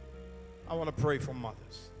 I want to pray for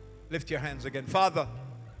mothers. Lift your hands again. Father,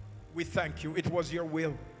 we thank you. It was your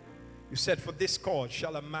will. You said, for this cause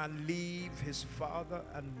shall a man leave his father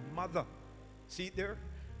and mother. See there?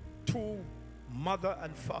 Two, mother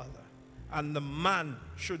and father. And the man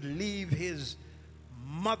should leave his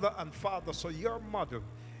mother and father. So your model,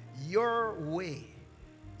 your way,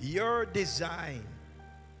 your design,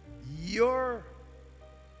 your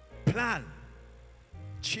plan,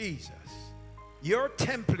 Jesus, your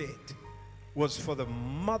template was for the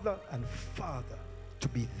mother and father to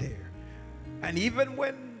be there. And even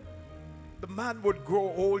when the man would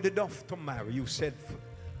grow old enough to marry, you said,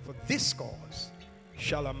 for this cause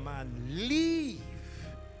shall a man leave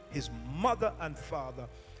his mother and father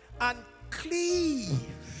and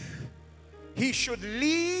cleave. He should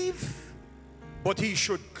leave, but he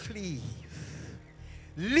should cleave.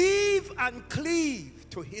 Leave and cleave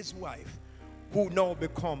to his wife, who now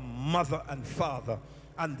become mother and father.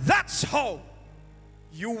 And that's how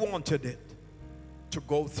you wanted it to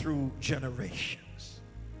go through generations.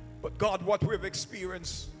 But God, what we've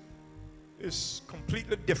experienced is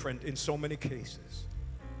completely different in so many cases.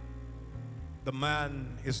 The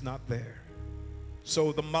man is not there.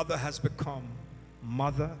 So the mother has become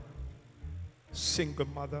mother, single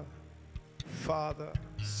mother, father,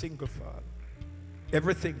 single father,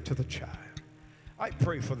 everything to the child. I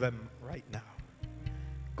pray for them right now.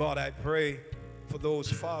 God, I pray for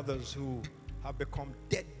those fathers who have become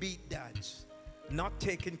deadbeat dads, not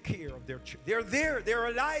taking care of their children. They're there, they're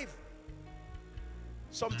alive,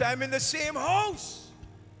 sometime in the same house,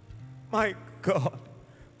 my God,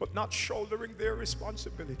 but not shouldering their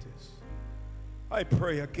responsibilities. I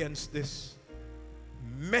pray against this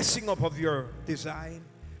messing up of your design,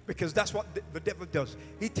 because that's what the devil does.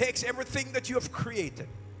 He takes everything that you have created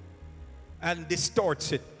and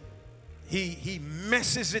distorts it. He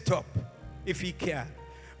messes it up if he can.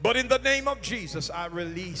 But in the name of Jesus, I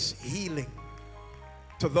release healing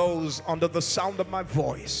to those under the sound of my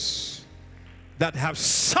voice that have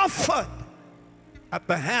suffered at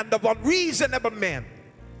the hand of unreasonable men,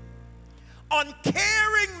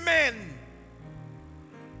 uncaring men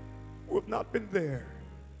who have not been there.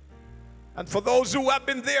 And for those who have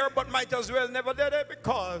been there but might as well never did it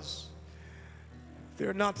because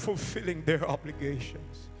they're not fulfilling their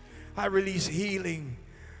obligations, I release healing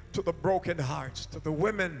to the broken hearts, to the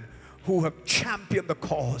women who have championed the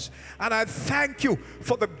cause. And I thank you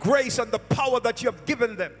for the grace and the power that you have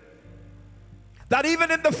given them, that even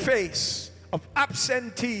in the face of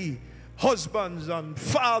absentee husbands and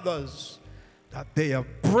fathers, that they have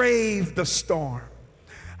braved the storm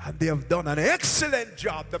And they have done an excellent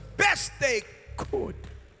job, the best they could,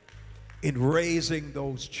 in raising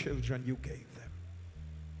those children you gave them.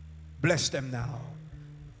 Bless them now.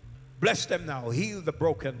 Bless them now. Heal the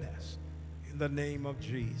brokenness in the name of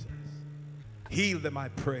Jesus. Heal them, I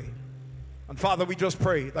pray. And Father, we just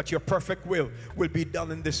pray that your perfect will be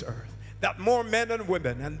done in this earth. That more men and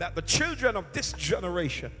women, and that the children of this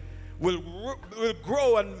generation will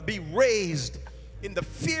grow and be raised in the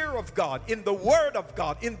fear of God, in the word of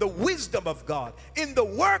God, in the wisdom of God, in the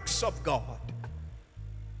works of God,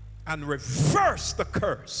 and reverse the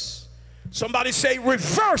curse. Somebody say,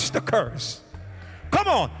 reverse the curse. Come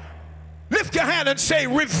on, lift your hand and say,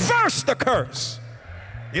 reverse the curse.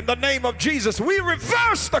 In the name of Jesus, we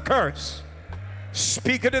reverse the curse.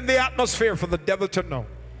 Speak it in the atmosphere for the devil to know.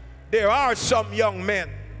 There are some young men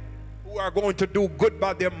who are going to do good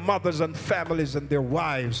by their mothers and families and their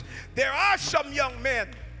wives. There are some young men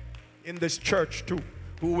in this church too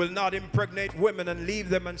who will not impregnate women and leave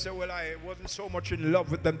them and say, well, I wasn't so much in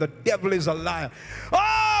love with them. The devil is a liar.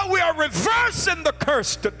 Oh, we are reversing the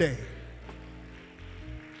curse today.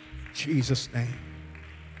 In Jesus' name.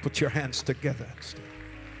 Put your hands together and stay.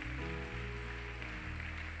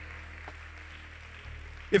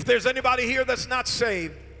 If there's anybody here that's not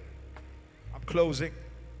saved, I'm closing.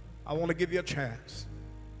 I want to give you a chance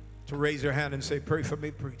to raise your hand and say, pray for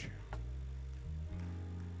me, preacher.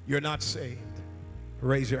 You're not saved.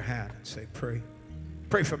 Raise your hand and say, pray.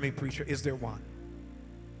 Pray for me, preacher. Is there one?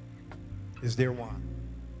 Is there one?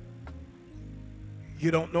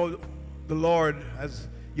 You don't know the Lord as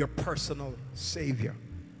your personal Savior.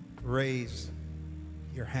 Raise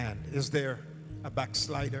your hand. Is there a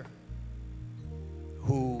backslider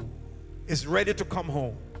who is ready to come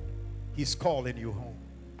home? He's calling you home.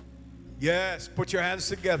 Yes, put your hands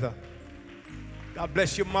together. God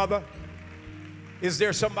bless you, mother. Is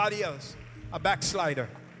there somebody else? A backslider.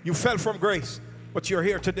 You fell from grace, but you're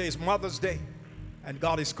here today. It's Mother's Day, and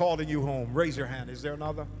God is calling you home. Raise your hand. Is there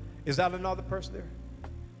another? Is that another person there?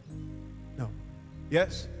 No.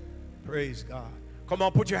 Yes? Praise God. Come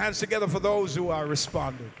on, put your hands together for those who are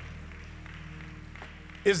responding.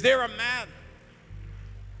 Is there a man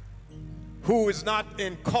who is not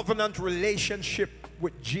in covenant relationship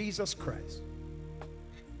with Jesus Christ?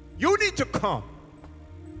 You need to come.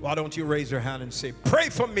 Why don't you raise your hand and say, pray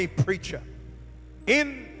for me, preacher,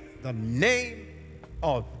 in the name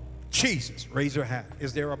of Jesus. Raise your hand.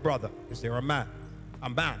 Is there a brother? Is there a man? A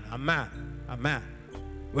man, a man, a man.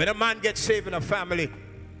 When a man gets saved in a family,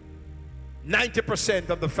 90%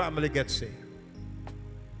 of the family gets saved.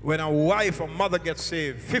 When a wife or mother gets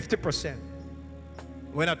saved, 50%.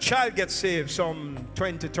 When a child gets saved, some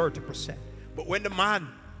 20, 30%. But when the man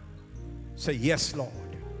say, yes, Lord,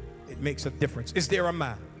 it makes a difference. Is there a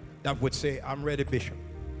man that would say, I'm ready, Bishop.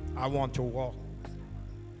 I want to walk.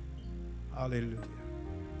 Hallelujah.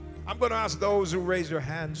 I'm going to ask those who raise their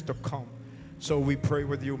hands to come so we pray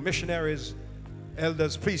with you. Missionaries,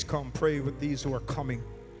 elders, please come pray with these who are coming.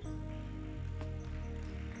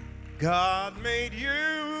 God made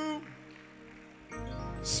you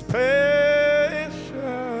special.